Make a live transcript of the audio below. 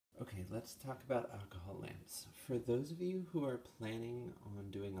let's talk about alcohol lamps. For those of you who are planning on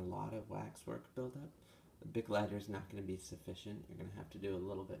doing a lot of wax work buildup, the Bic lighter is not going to be sufficient. You're going to have to do a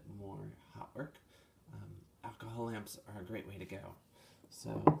little bit more hot work. Alcohol lamps are a great way to go.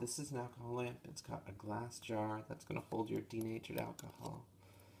 So this is an alcohol lamp. It's got a glass jar that's going to hold your denatured alcohol.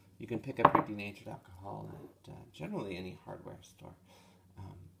 You can pick up your denatured alcohol at generally any hardware store.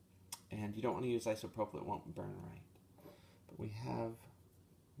 And you don't want to use isopropyl, it won't burn right. But we have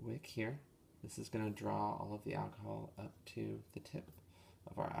wick here. This is going to draw all of the alcohol up to the tip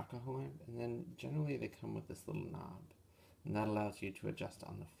of our alcohol lamp, and then generally they come with this little knob, and that allows you to adjust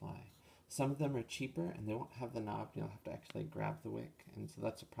on the fly. Some of them are cheaper and they won't have the knob. You'll have to actually grab the wick, and so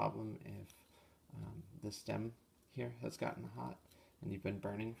that's a problem if the stem here has gotten hot and you've been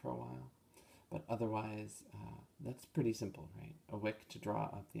burning for a while. But otherwise, that's pretty simple, right? A wick to draw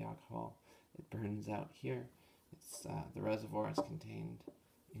up the alcohol. It burns out here. It's the reservoir is contained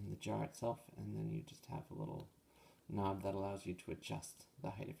in the jar itself, and then you just have a little knob that allows you to adjust the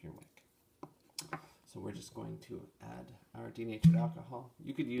height of your wick. So we're just going to add our denatured alcohol.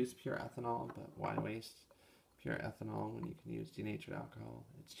 You could use pure ethanol, but why waste pure ethanol when you can use denatured alcohol?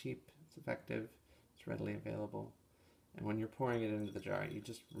 It's cheap, it's effective, it's readily available. And when you're pouring it into the jar, you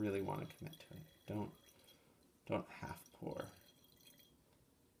just really want to commit to it. Don't half pour. Okay.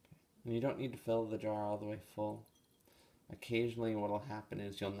 And you don't need to fill the jar all the way full. Occasionally what will happen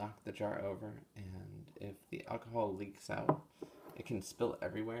is you'll knock the jar over, and if the alcohol leaks out, it can spill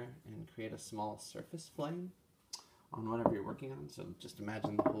everywhere and create a small surface flame on whatever you're working on. So just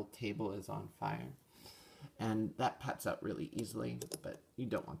imagine the whole table is on fire. And that pats out really easily, but you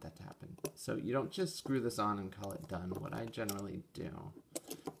don't want that to happen. So you don't just screw this on and call it done. What I generally do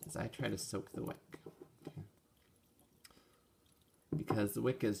is I try to soak the wick. Okay? Because the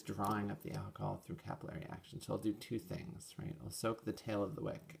wick is drawing up the alcohol through capillary action. So I'll do two things, right? I'll soak the tail of the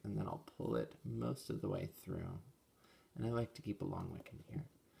wick, and then I'll pull it most of the way through. And I like to keep a long wick in here.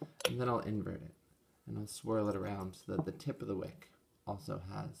 And then I'll invert it, and I'll swirl it around so that the tip of the wick also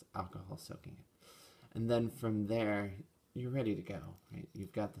has alcohol soaking it. And then from there, you're ready to go, right?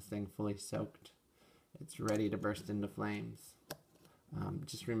 You've got this thing fully soaked. It's ready to burst into flames.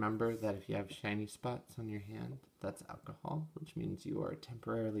 Just remember that if you have shiny spots on your hand, that's alcohol, which means you are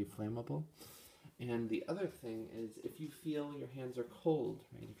temporarily flammable. And the other thing is, if you feel your hands are cold,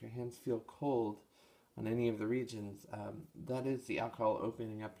 right? If your hands feel cold on any of the regions, that is the alcohol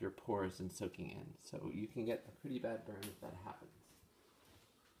opening up your pores and soaking in. So you can get a pretty bad burn if that happens.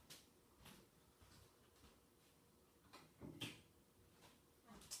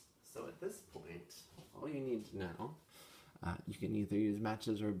 So at this point, all you need to know, you can either use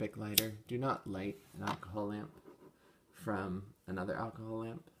matches or a Bic lighter. Do not light an alcohol lamp from another alcohol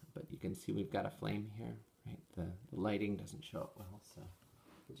lamp, but you can see we've got a flame here, right? The lighting doesn't show up well, so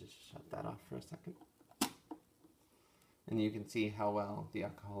we'll just shut that off for a second. And you can see how well the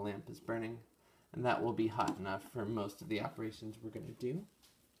alcohol lamp is burning, and that will be hot enough for most of the operations we're going to do.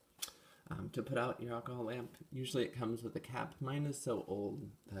 To put out your alcohol lamp, usually it comes with a cap. Mine is so old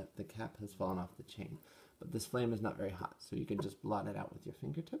that the cap has fallen off the chain, but this flame is not very hot, so you can just blot it out with your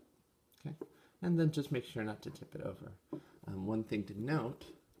fingertip, okay? And then just make sure not to tip it over. One thing to note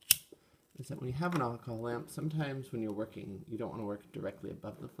is that when you have an alcohol lamp, sometimes when you're working, you don't want to work directly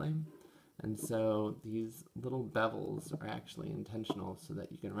above the flame, and so these little bevels are actually intentional so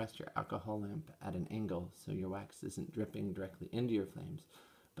that you can rest your alcohol lamp at an angle so your wax isn't dripping directly into your flames,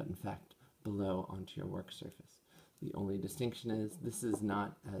 but in fact below onto your work surface. The only distinction is this is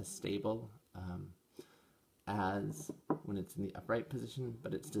not as stable as when it's in the upright position,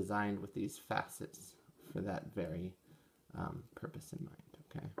 but it's designed with these facets for that very purpose in mind,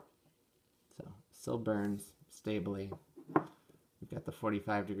 okay? So still burns stably. You've got the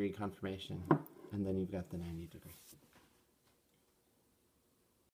 45-degree conformation, and then you've got the 90 degree.